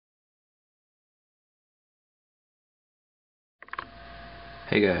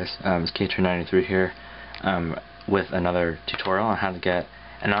Hey guys, it's K293 here with another tutorial on how to get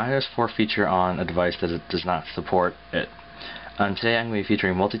an iOS 4 feature on a device that does not support it. Today I'm going to be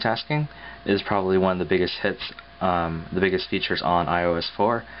featuring multitasking. It is probably one of the biggest hits, the biggest features on iOS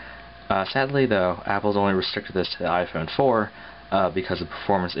 4. Sadly though, Apple's only restricted this to the iPhone 4 because of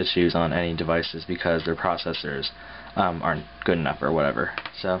performance issues on any devices because their processors aren't good enough or whatever.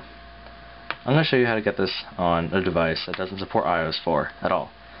 So I'm going to show you how to get this on a device that doesn't support iOS 4 at all,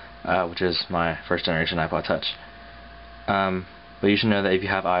 which is my first generation iPod Touch. But you should know that if you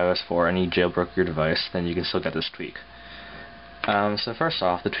have iOS 4 and you jailbroke your device, then you can still get this tweak. So first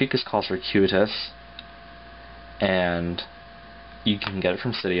off, the tweak is called Circuitous, and you can get it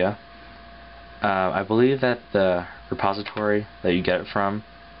from Cydia. I believe that the repository that you get it from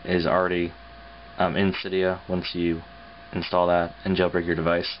is already in Cydia once you install that and jailbreak your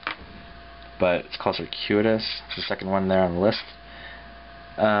device. But it's called Circuitous. It's the second one there on the list.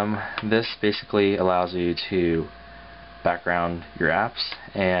 This basically allows you to background your apps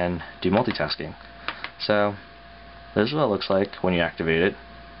and do multitasking. So this is what it looks like when you activate it.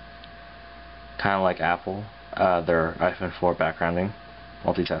 Kind of like Apple, their iPhone 4 backgrounding,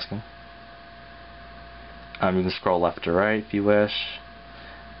 multitasking. You can scroll left to right if you wish,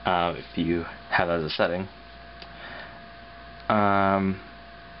 if you have that as a setting.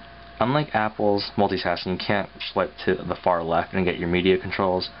 Unlike Apple's multitasking, you can't swipe to the far left and get your media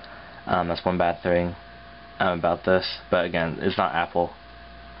controls. That's one bad thing about this. But again, it's not Apple.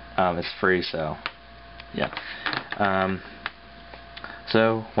 It's free, so yeah.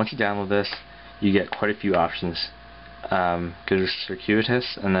 So once you download this, you get quite a few options. Go to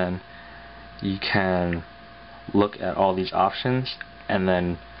Circuitous, and then you can look at all these options and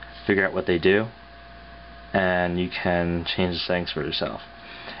then figure out what they do, and you can change the settings for yourself.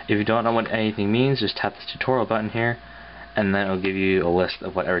 If you don't know what anything means, just tap the tutorial button here, and then it'll give you a list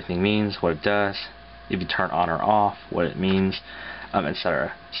of what everything means, what it does, if you turn on or off, what it means,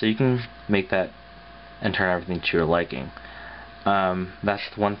 etc. So you can make that and turn everything to your liking. That's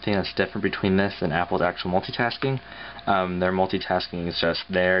one thing that's different between this and Apple's actual multitasking. Their multitasking is just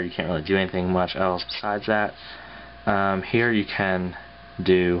there. You can't really do anything much else besides that. Here you can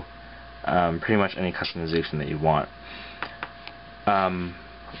do pretty much any customization that you want.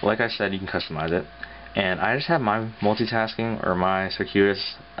 Like I said, you can customize it, and I just have my multitasking or my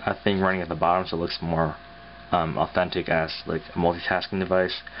Circuitous thing running at the bottom, so it looks more authentic as like a multitasking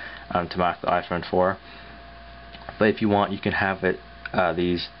device to match the iPhone 4. But if you want, you can have it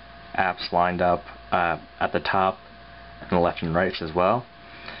these apps lined up at the top and the left and right as well.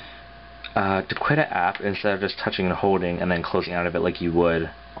 To quit an app, instead of just touching and holding and then closing out of it like you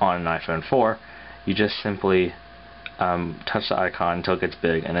would on an iPhone 4, you just simply touch the icon until it gets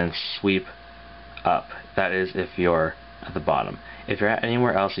big and then sweep up. That is if you're at the bottom. If you're at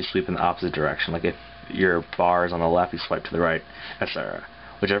anywhere else, you sweep in the opposite direction. Like if your bar is on the left, you swipe to the right, etc.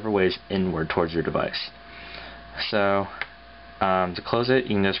 Whichever way is inward towards your device. So to close it,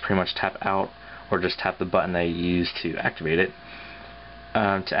 you can just pretty much tap out or just tap the button that you use to activate it.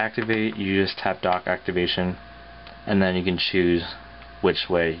 To activate, you just tap dock activation, and then you can choose which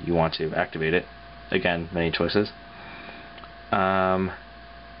way you want to activate it. Again, many choices.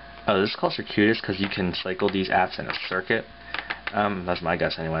 This is called Circuitous because you can cycle these apps in a circuit. That's my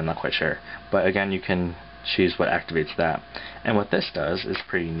guess anyway, I'm not quite sure. But again, you can choose what activates that. And what this does is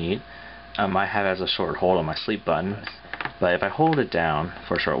pretty neat. I have it as a short hold on my sleep button, but if I hold it down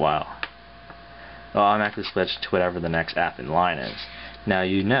for a short while, it'll automatically switch to whatever the next app in line is. Now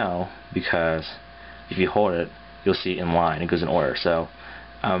you know, because if you hold it, you'll see in line, it goes in order. So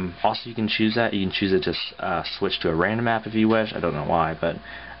also you can choose that. You can choose it to switch to a random app if you wish. I don't know why, but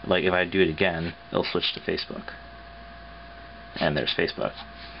like if I do it again, it'll switch to Facebook. And there's Facebook.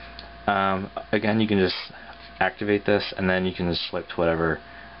 Again, you can just activate this, and then you can just swipe to whatever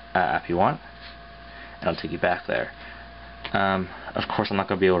app you want, and it'll take you back there. Of course, I'm not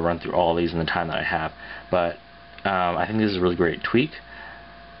going to be able to run through all these in the time that I have, but I think this is a really great tweak.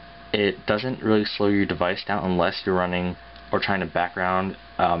 It doesn't really slow your device down unless you're running or trying to background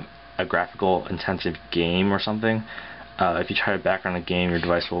a graphical intensive game or something. If you try to background a game, your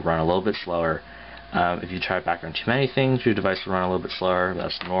device will run a little bit slower. If you try to background too many things, your device will run a little bit slower.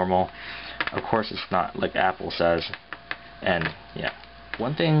 That's normal. Of course, it's not like Apple says. And yeah,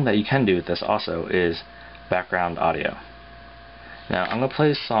 one thing that you can do with this also is background audio. Now I'm going to play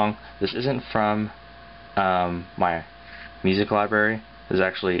this song. This isn't from my music library. This is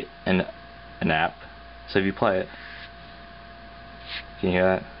actually an app. So if you play it, can you hear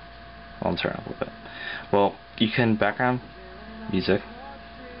that? Well, I'll turn it up a little bit. Well, you can background music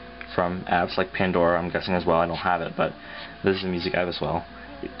from apps like Pandora, I'm guessing as well. I don't have it, but this is a music app as well.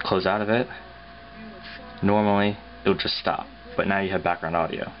 close out of it, normally it would just stop, but now you have background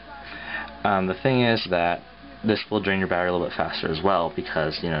audio. The thing is that this will drain your battery a little bit faster as well,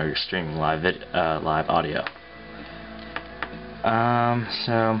 because you're streaming live audio.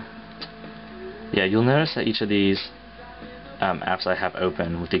 So yeah, you'll notice that each of these apps I have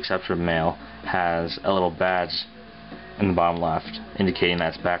open, with the exception of Mail, has a little badge in the bottom left indicating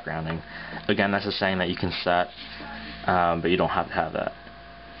that it's backgrounding. Again, that's a setting that you can set, but you don't have to have that.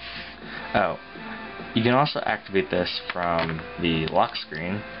 Oh, you can also activate this from the lock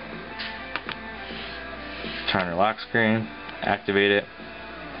screen. Turn your lock screen, activate it,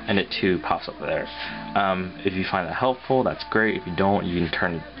 and it too pops up there. If you find that helpful, that's great. If you don't, you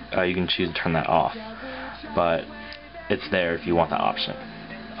can choose to turn that off. But it's there if you want that option.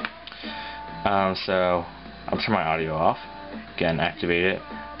 So I'll turn my audio off. Again, activate it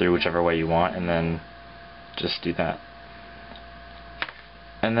through whichever way you want, and then just do that.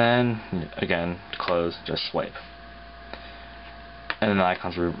 And then again, to close, just swipe. And then the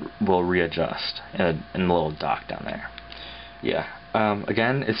icons will readjust in the little dock down there. Yeah.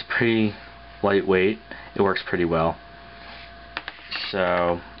 Again, it's pretty lightweight. It works pretty well.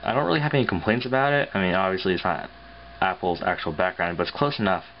 So I don't really have any complaints about it. I mean, obviously it's not Apple's actual background, but it's close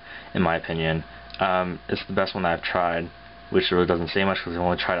enough, in my opinion. It's the best one that I've tried, which really doesn't say much because I've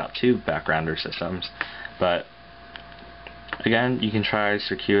only tried out 2 backgrounder systems. But again, you can try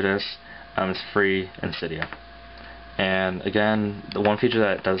Circuitous. It's free in Cydia. And again, the one feature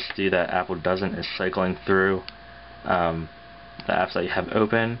that it does do that Apple doesn't is cycling through the apps that you have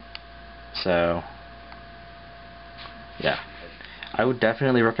open. So yeah, I would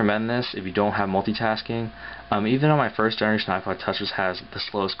definitely recommend this if you don't have multitasking. Even on my first generation iPod Touch, which has the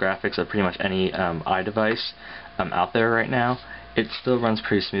slowest graphics of pretty much any iDevice out there right now, it still runs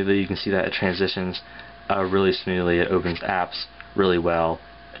pretty smoothly. You can see that it transitions really smoothly. It opens apps really well,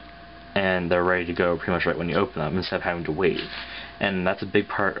 and they're ready to go pretty much right when you open them, instead of having to wait. And that's a big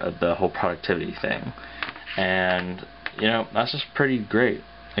part of the whole productivity thing. And that's just pretty great.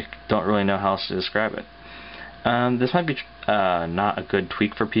 I don't really know how else to describe it. This might be not a good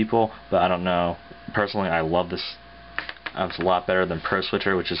tweak for people, but I don't know. Personally, I love this. It's a lot better than Pro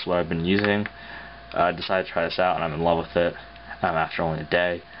Switcher, which is what I've been using. I decided to try this out, and I'm in love with it after only a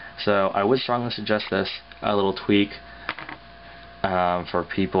day. So I would strongly suggest this, a little tweak for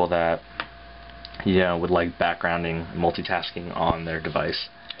people that would like backgrounding, multitasking on their device.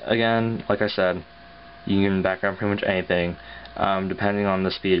 Again, like I said, you can background pretty much anything. Depending on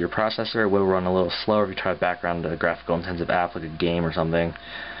the speed of your processor, it will run a little slower if you try to background a graphical intensive app like a game or something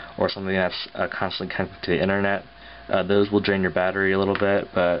that's constantly connected to the internet. Those will drain your battery a little bit,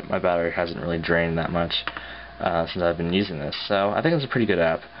 but my battery hasn't really drained that much since I've been using this. So I think it's a pretty good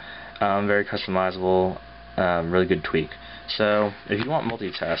app. Very customizable, really good tweak. So if you want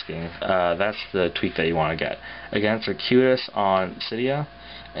multitasking, that's the tweak that you want to get. Again, it's Circuitous on Cydia,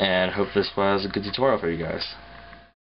 and hope this was a good tutorial for you guys.